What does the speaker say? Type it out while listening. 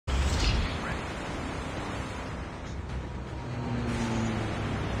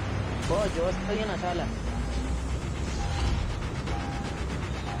yo estoy en la sala.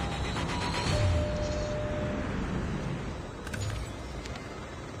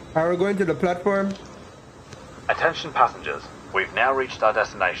 Are we going to the platform? Attention passengers, we've now reached our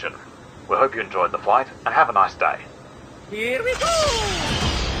destination. We hope you enjoyed the flight and have a nice day. Here we go!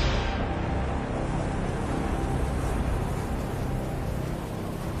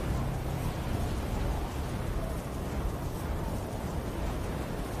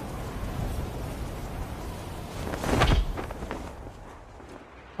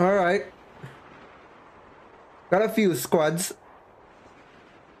 Alright. Got a few squads.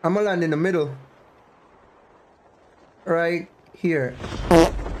 I'm gonna land in the middle. Right here. Brother,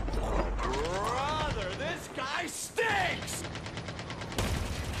 this guy stinks!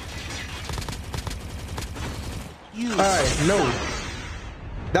 Alright, no.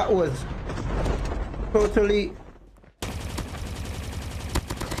 That was totally...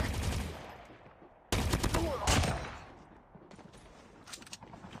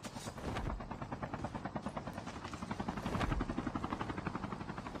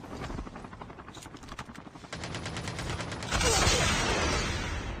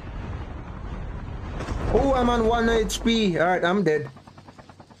 Oh, I'm on 1 HP. Alright, I'm dead.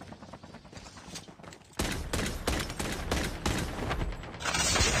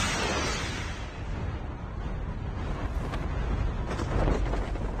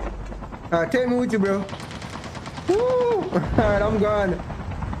 Alright, take me with you, bro. Woo! Alright, I'm gone.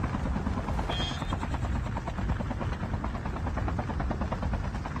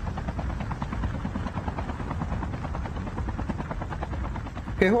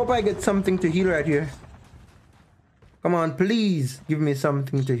 Okay, hope I get something to heal right here. Come on, please give me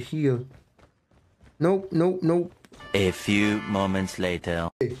something to heal. Nope, nope, nope. A few moments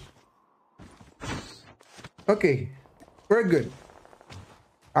later. Okay, we're good.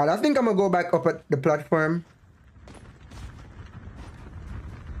 Alright, I think I'm gonna go back up at the platform.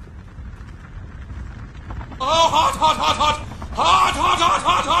 Oh, hot, hot, hot, hot! Hot, hot, hot,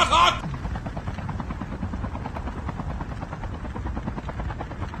 hot, hot, hot!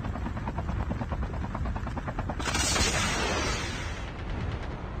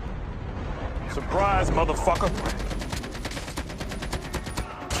 Surprise, motherfucker!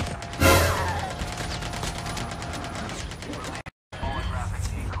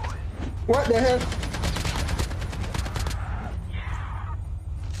 What the hell?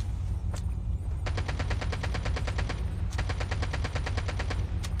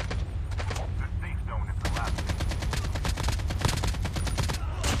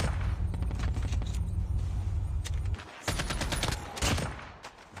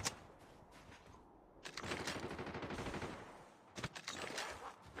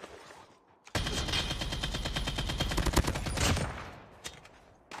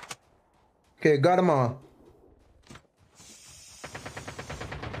 Okay, got them all.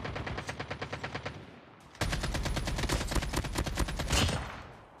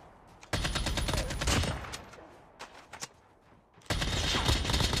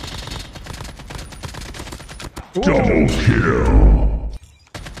 Double kill.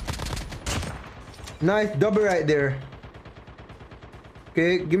 Nice double right there.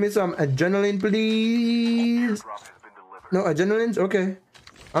 Okay, give me some adrenaline, please. No adrenalines? Okay,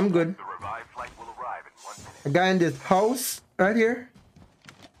 I'm good. A guy in this house right here.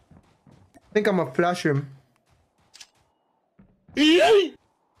 I think I'm gonna flash him.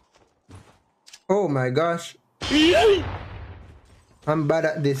 Oh my gosh. I'm bad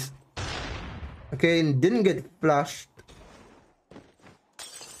at this. Okay, didn't get flashed.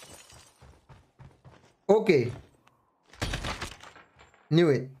 Okay. Knew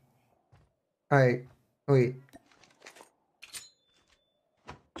it. Alright, wait.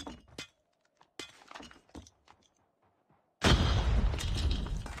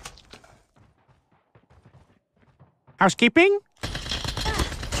 Housekeeping?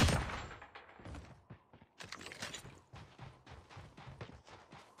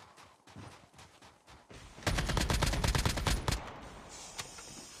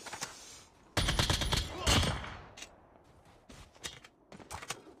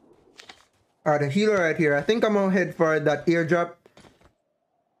 Alright, the healer right here. I think I'm gonna head for that airdrop.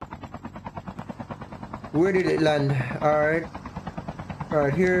 Where did it land? Alright.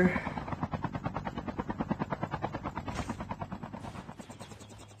 Right here.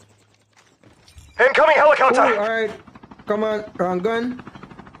 Incoming helicopter! Alright. Come on, wrong gun.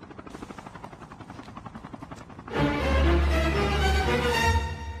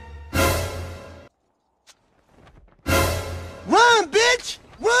 Run, bitch!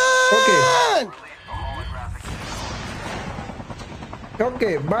 Run! Okay.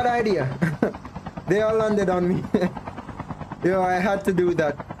 Okay, bad idea. They all landed on me. Yo, I had to do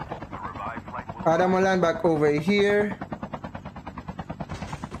that. Alright, I'm gonna land back over here.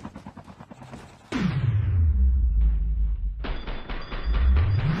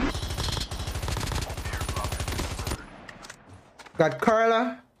 Got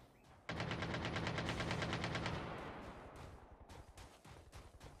Carla.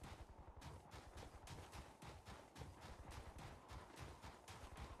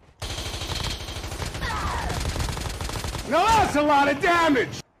 Now that's a lot of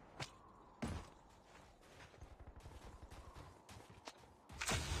damage!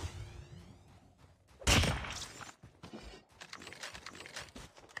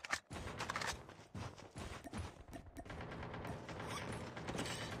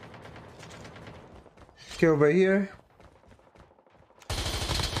 Okay, over here.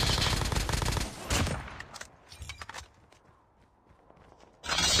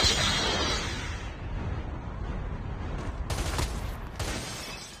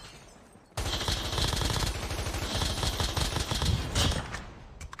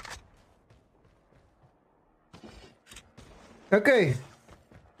 Okay.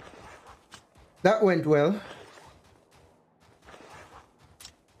 That went well.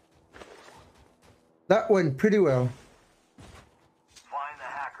 That went pretty well.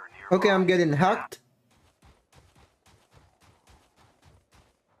 Okay, I'm getting hacked.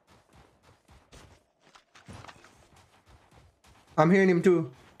 I'm hearing him too.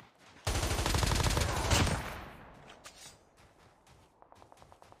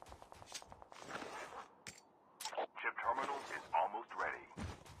 Chip terminal is almost ready.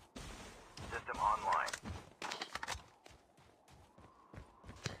 System online.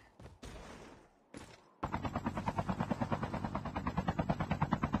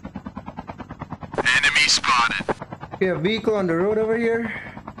 Enemy spotted. Okay, a vehicle on the road over here.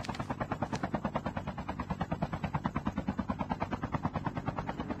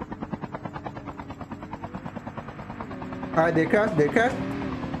 Alright, they crashed, they crashed.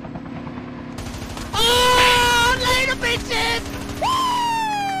 Oh, later, bitches!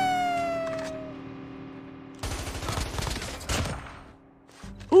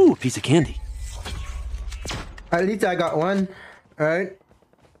 Ooh, a piece of candy. At least I got one. Alright.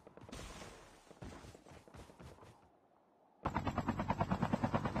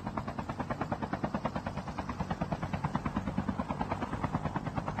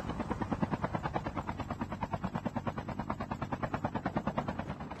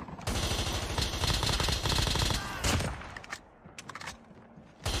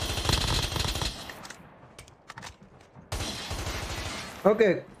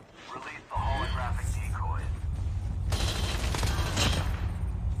 Okay. Release the holographic decoys.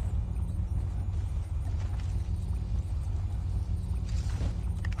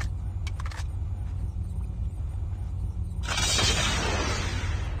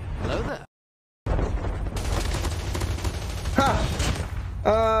 Hello there. Ha!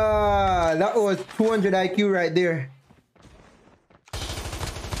 That was 200 IQ right there.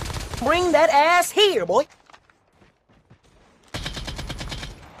 Bring that ass here, boy.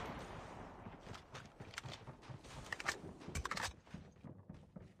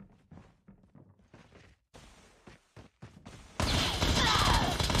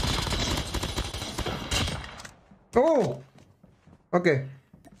 Oh! Okay.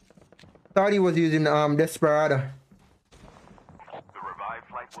 Thought he was using Desperado. The revived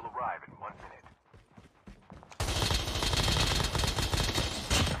flight will arrive in 1 minute.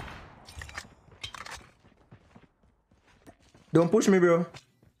 Don't push me, bro.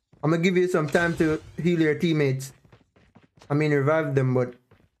 I'm gonna give you some time to heal your teammates. I mean, revive them, but...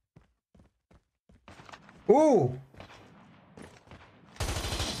 Oh!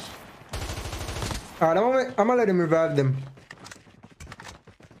 Alright, I'm gonna let him revive them.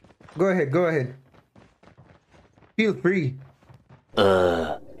 Go ahead, go ahead. Feel free.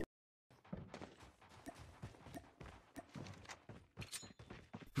 Oh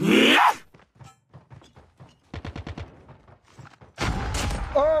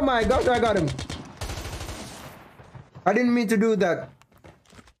my gosh, I got him. I didn't mean to do that.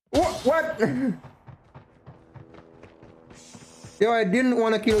 What? Yo, I didn't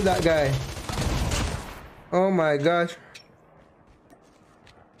want to kill that guy. Oh my gosh.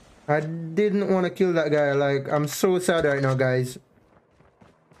 I didn't want to kill that guy. Like, I'm so sad right now, guys.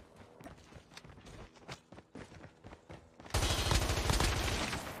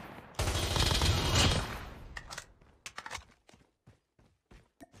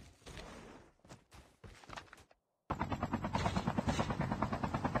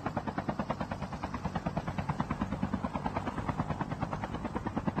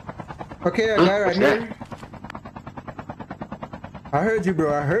 Okay, a guy right here. I heard you,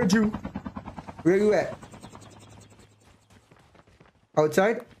 bro. I heard you. Where you at?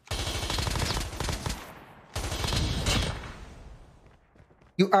 Outside?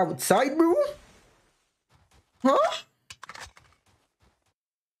 You outside, bro? Huh?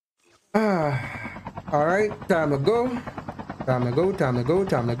 Alright, time to go. Time to go, time to go,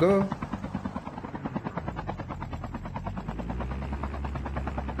 time to go.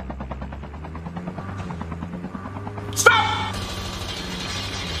 Stop!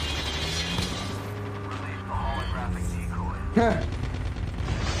 Huh.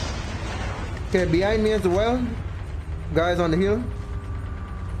 Okay, behind me as well. Guys on the hill.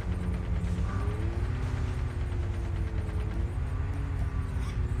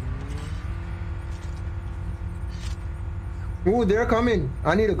 Ooh, they're coming.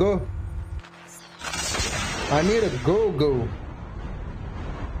 I need to go. I need to go.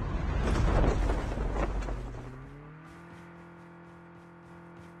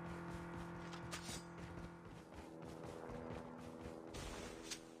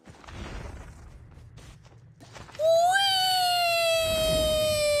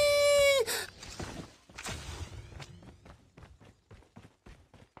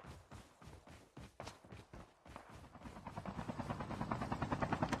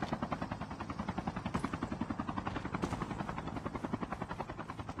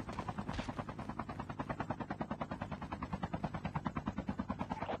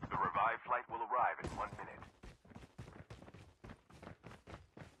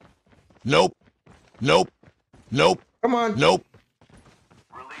 Nope. Nope. Nope. Come on. Nope.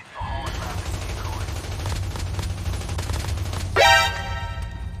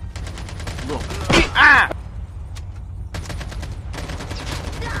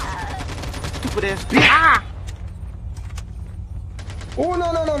 Stupid ass bitch. Oh, no.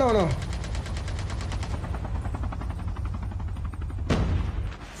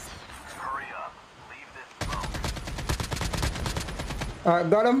 Hurry up. Leave this smoke. Alright,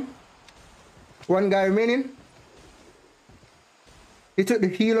 got him. One guy remaining. He took the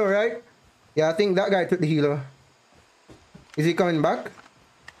healer, right? Yeah, I think that guy took the healer. Is he coming back?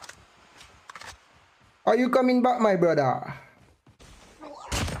 Are you coming back, my brother?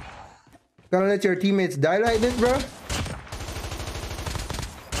 Gonna let your teammates die like this, bro?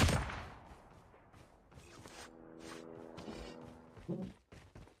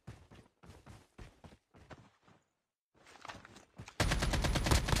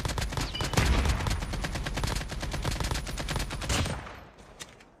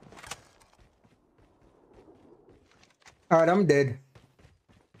 Alright, I'm dead.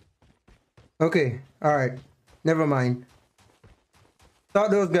 Okay, alright. Never mind.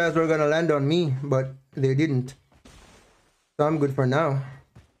 Thought those guys were gonna land on me, but they didn't. So I'm good for now.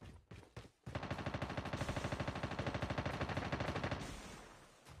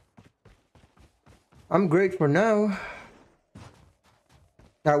 I'm great for now.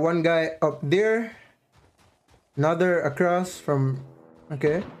 Got one guy up there. Another across from...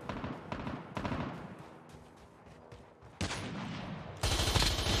 Okay.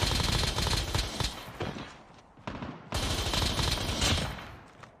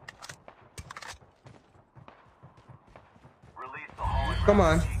 Come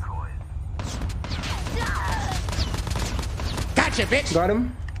on. Gotcha, bitch! Got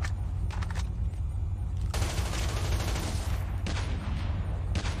him.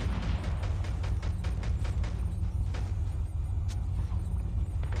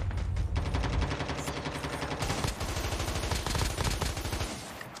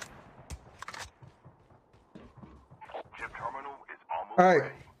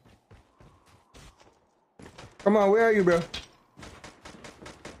 Alright. Come on, where are you, bro?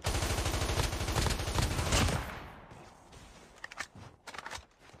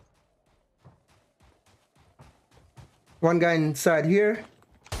 One guy inside here.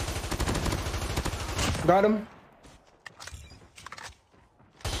 Got him.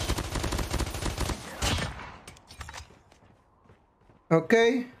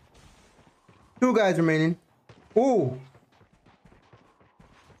 Okay. Two guys remaining. Ooh.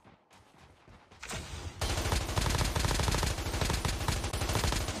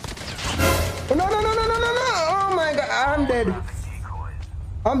 Oh, no. Oh my god, I'm dead.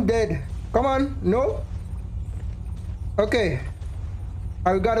 I'm dead. Come on, no. Okay.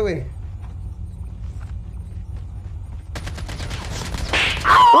 I got away.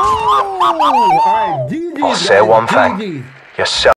 Oh! Alright, GG. I'll say one thing. Yourself.